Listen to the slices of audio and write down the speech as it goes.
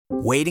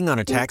Waiting on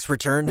a tax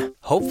return?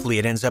 Hopefully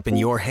it ends up in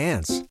your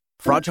hands.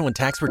 Fraudulent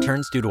tax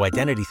returns due to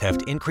identity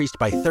theft increased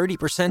by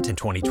 30% in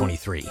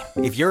 2023.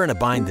 If you're in a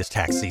bind this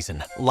tax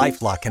season,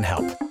 LifeLock can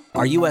help.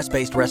 Our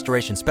U.S.-based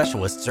restoration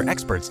specialists are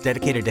experts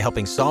dedicated to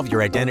helping solve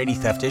your identity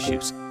theft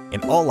issues.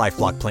 And all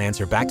LifeLock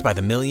plans are backed by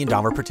the $1 Million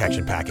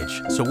Protection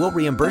Package. So we'll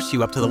reimburse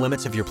you up to the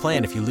limits of your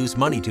plan if you lose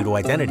money due to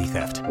identity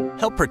theft.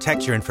 Help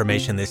protect your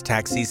information this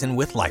tax season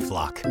with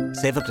LifeLock.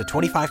 Save up to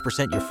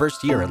 25% your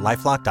first year at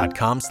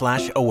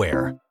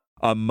LifeLock.com/aware.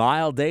 A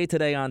mild day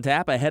today on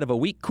tap ahead of a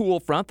weak cool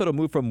front that'll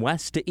move from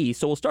west to east.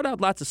 So we'll start out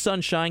lots of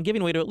sunshine,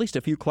 giving way to at least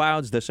a few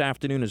clouds this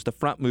afternoon as the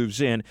front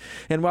moves in.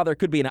 And while there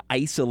could be an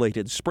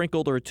isolated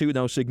sprinkle or two,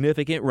 no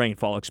significant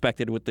rainfall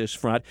expected with this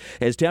front.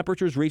 As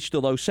temperatures reach the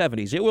low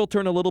 70s, it will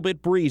turn a little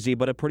bit breezy,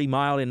 but a pretty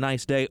mild and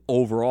nice day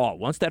overall.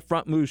 Once that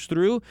front moves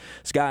through,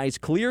 skies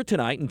clear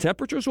tonight and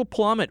temperatures will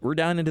plummet. We're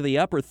down into the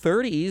upper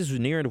 30s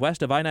near and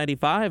west of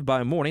I-95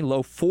 by morning,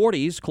 low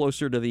 40s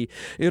closer to the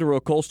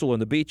Intracoastal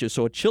and the beaches.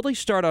 So a chilly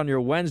start on your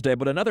Wednesday,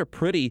 but another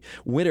pretty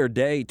winter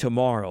day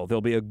tomorrow.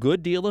 There'll be a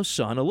good deal of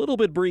sun, a little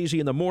bit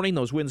breezy in the morning.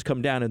 Those winds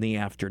come down in the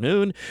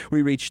afternoon.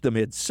 We reach the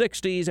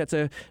mid-60s. That's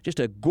just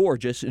a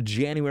gorgeous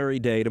January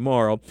day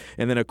tomorrow.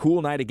 And then a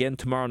cool night again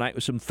tomorrow night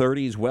with some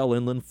 30s well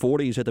inland,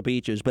 40s at the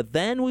beaches. But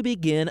then we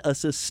begin a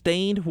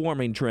sustained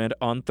warming trend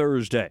on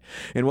Thursday.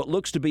 And what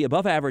looks to be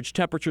above average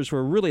temperatures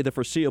for really the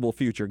foreseeable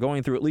future,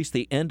 going through at least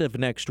the end of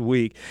next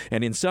week.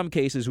 And in some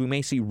cases, we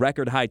may see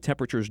record high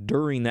temperatures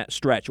during that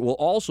stretch. We'll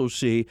also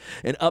see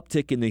an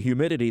uptick in the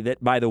humidity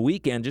that by the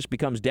weekend just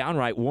becomes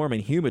downright warm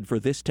and humid for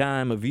this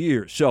time of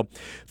year. So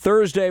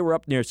Thursday, we're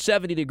up near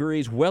 70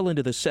 degrees, well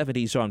into the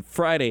 70s on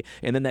Friday,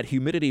 and then that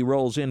humidity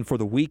rolls in for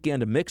the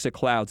weekend, a mix of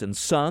clouds and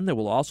sun. There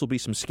will also be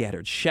some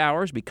scattered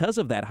showers because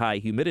of that high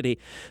humidity,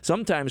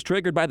 sometimes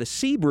triggered by the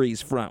sea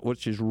breeze front,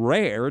 which is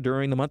rare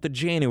during the month of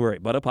January,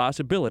 but a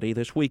possibility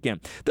this weekend.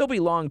 There'll be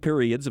long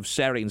periods of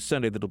Saturday and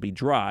Sunday that'll be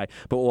dry,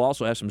 but we'll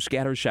also have some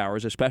scattered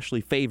showers,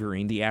 especially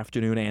favoring the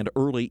afternoon and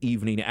early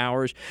evening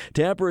hours.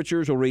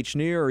 Temperatures will reach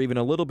near or even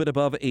a little bit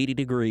above 80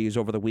 degrees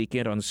over the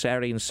weekend on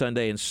Saturday and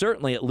Sunday, and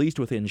certainly at least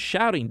within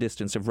shouting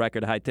distance of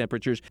record high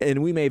temperatures,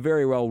 and we may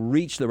very well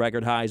reach the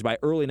record highs by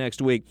early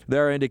next week.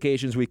 There are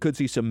indications we could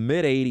see some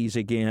mid-80s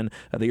again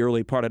the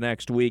early part of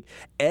next week.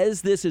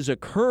 As this is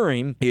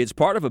occurring, it's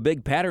part of a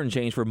big pattern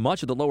change for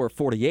much of the lower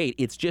 48.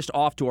 It's just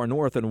off to our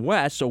north and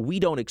west, so we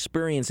don't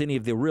experience any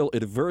of the real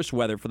adverse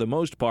weather for the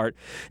most part,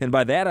 and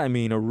by that I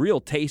mean a real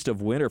taste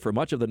of winter for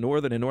much of the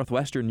northern and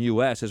northwestern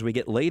U.S. as we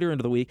get later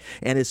into the week,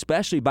 and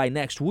especially by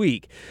next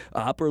week.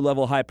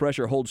 Upper-level high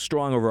pressure holds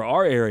strong over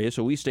our area,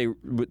 so we stay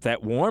with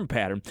that warm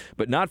pattern,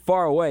 but not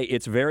far away.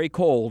 It's very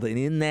cold, and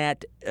in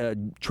that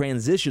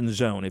transition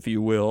zone, if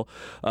you will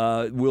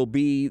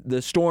be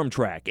the storm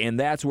track, and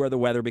that's where the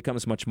weather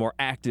becomes much more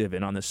active.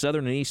 And on the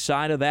southern and east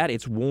side of that,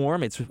 it's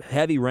warm, it's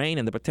heavy rain,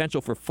 and the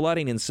potential for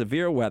flooding and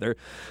severe weather.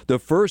 The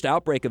first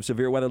outbreak of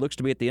severe weather looks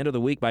to be at the end of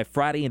the week by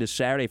Friday into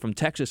Saturday from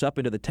Texas up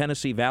into the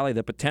Tennessee Valley.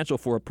 The potential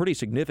for a pretty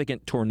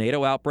significant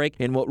tornado outbreak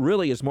in what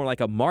really is more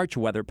like a March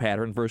weather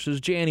pattern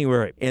versus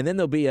January. And then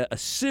there'll be a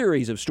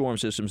series of storm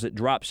systems that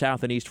drop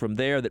south and east from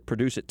there that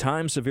produce at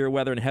times severe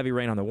weather and heavy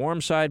rain on the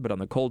warm side, but on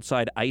the cold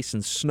side, ice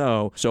and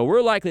snow. So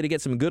we're likely to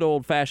get some good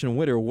old-fashioned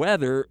winter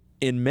weather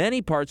in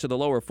many parts of the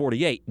lower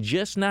 48,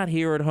 just not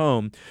here at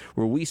home,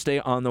 where we stay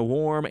on the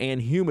warm and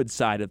humid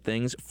side of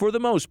things for the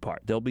most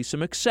part. There'll be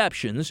some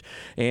exceptions,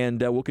 and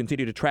we'll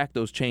continue to track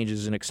those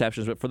changes and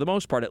exceptions, but for the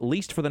most part, at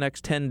least for the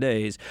next 10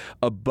 days,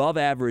 above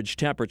average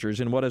temperatures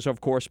in what has,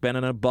 of course, been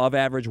an above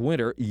average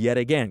winter yet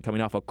again.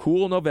 Coming off a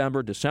cool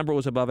November, December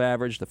was above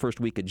average, the first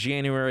week of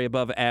January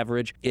above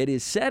average. It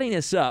is setting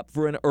us up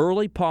for an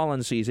early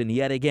pollen season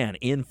yet again.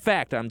 In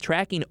fact, I'm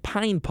tracking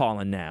pine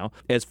pollen now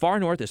as far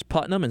north as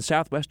Putnam and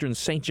southwestern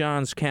St.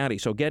 Johns County,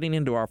 so getting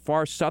into our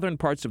far southern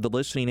parts of the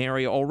listening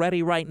area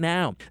already right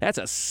now. That's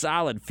a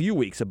solid few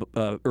weeks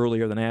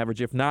earlier than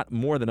average, if not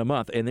more than a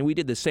month. And then we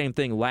did the same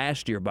thing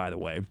last year, by the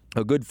way.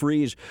 A good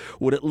freeze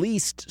would at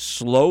least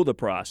slow the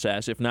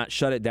process, if not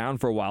shut it down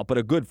for a while. But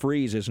a good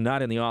freeze is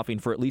not in the offing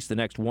for at least the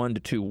next 1 to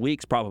 2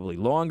 weeks, probably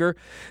longer.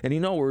 And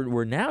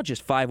we're now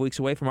just 5 weeks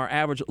away from our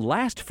average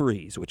last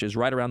freeze, which is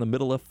right around the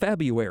middle of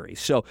February.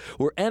 So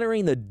we're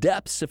entering the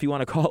depths, if you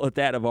want to call it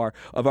that, of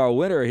our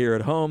winter here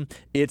at home.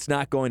 It's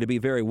not going to be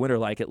very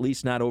winter-like, at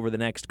least not over the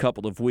next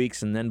couple of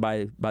weeks. And then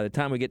by the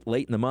time we get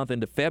late in the month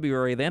into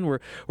February, then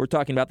we're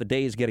talking about the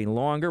days getting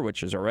longer,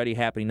 which is already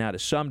happening now to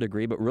some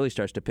degree, but really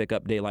starts to pick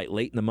up daylight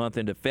late in the month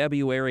into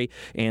February.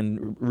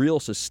 And real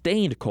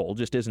sustained cold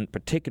just isn't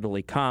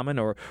particularly common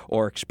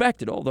or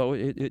expected, although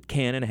it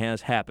can and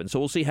has happened. So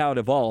we'll see how it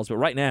evolves. But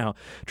right now,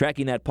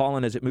 tracking that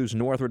pollen as it moves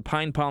northward,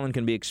 pine pollen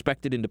can be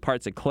expected into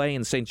parts of Clay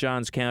and St.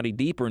 Johns County,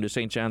 deeper into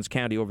St. Johns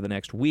County over the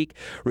next week,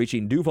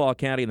 reaching Duval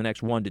County in the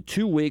next 1 to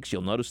 2 weeks. weeks,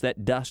 you'll notice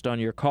that dust on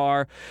your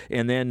car,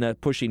 and then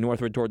pushing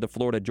northward toward the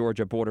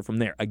Florida-Georgia border from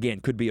there. Again,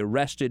 could be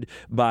arrested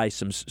by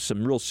some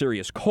real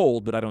serious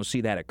cold, but I don't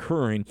see that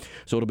occurring.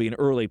 So it'll be an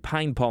early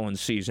pine pollen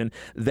season.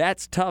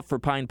 That's tough for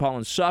pine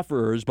pollen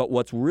sufferers, but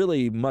what's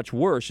really much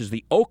worse is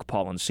the oak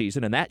pollen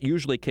season, and that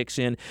usually kicks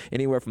in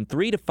anywhere from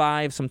 3 to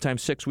 5,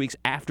 sometimes 6 weeks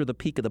after the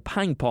peak of the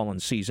pine pollen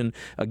season.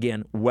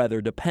 Again,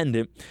 weather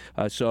dependent.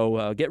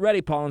 So get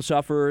ready, pollen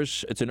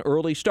sufferers. It's an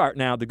early start.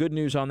 Now, the good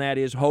news on that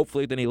is,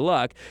 hopefully, with any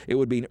luck, it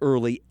would be an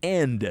early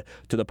end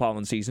to the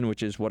pollen season,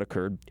 which is what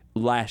occurred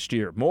last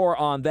year. More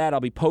on that I'll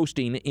be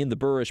posting in the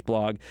Burrish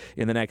blog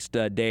in the next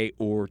day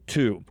or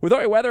two. With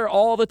all your weather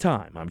all the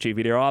time, I'm Chief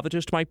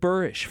Meteorologist Mike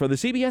Burrish for the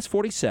CBS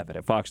 47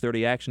 at Fox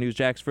 30 Action News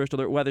Jack's First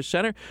Alert Weather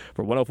Center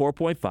for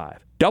 104.5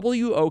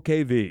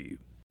 WOKV.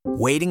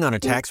 Waiting on a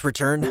tax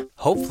return?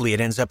 Hopefully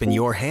it ends up in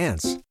your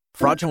hands.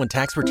 Fraudulent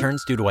tax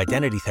returns due to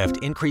identity theft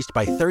increased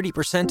by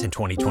 30% in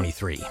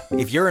 2023.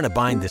 If you're in a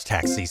bind this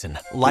tax season,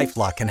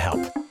 LifeLock can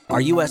help.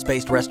 Our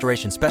U.S.-based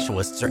restoration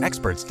specialists are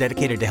experts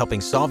dedicated to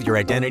helping solve your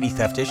identity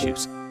theft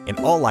issues. And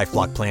all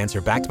LifeLock plans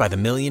are backed by the $1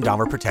 Million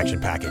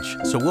Protection Package.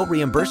 So we'll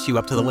reimburse you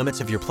up to the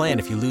limits of your plan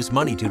if you lose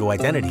money due to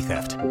identity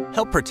theft.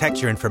 Help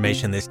protect your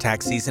information this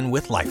tax season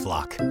with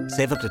LifeLock.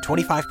 Save up to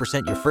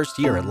 25% your first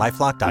year at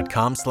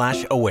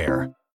LifeLock.com/aware.